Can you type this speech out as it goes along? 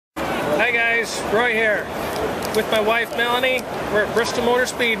Hi guys, Roy here with my wife Melanie. We're at Bristol Motor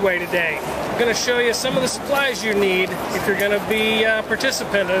Speedway today. I'm going to show you some of the supplies you need if you're going to be a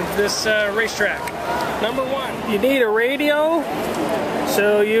participant of this racetrack. Number one, you need a radio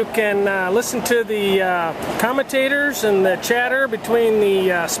so you can listen to the commentators and the chatter between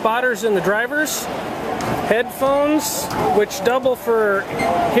the spotters and the drivers. Headphones, which double for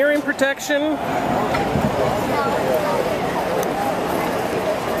hearing protection.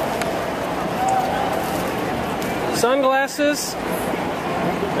 Sunglasses,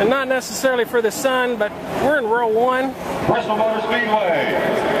 and not necessarily for the sun, but we're in row 1. Bristol Motor Speedway.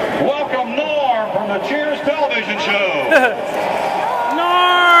 Welcome Norm from the Cheers television show.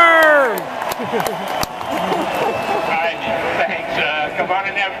 Norm! Hi, thanks. Come on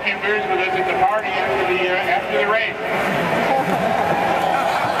and have a few beers with us at the party after the race.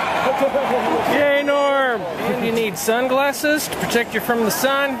 Yay, Norm! And you need sunglasses to protect you from the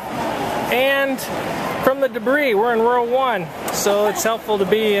sun and from the debris. We're in row 1, so it's helpful to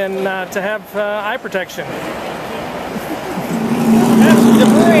be in to have eye protection. That's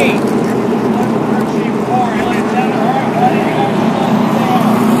debris.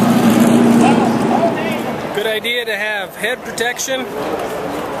 Good idea to have head protection.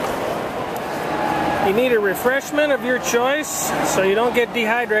 You need a refreshment of your choice so you don't get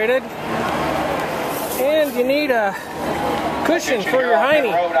dehydrated. And you need a cushion for your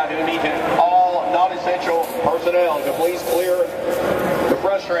hiney. All non-essential personnel to please clear the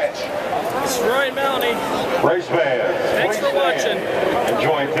front stretch. This is Roy and Melanie. Race fans. Thanks for watching.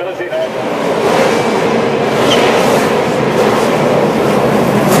 Enjoy Tennessee.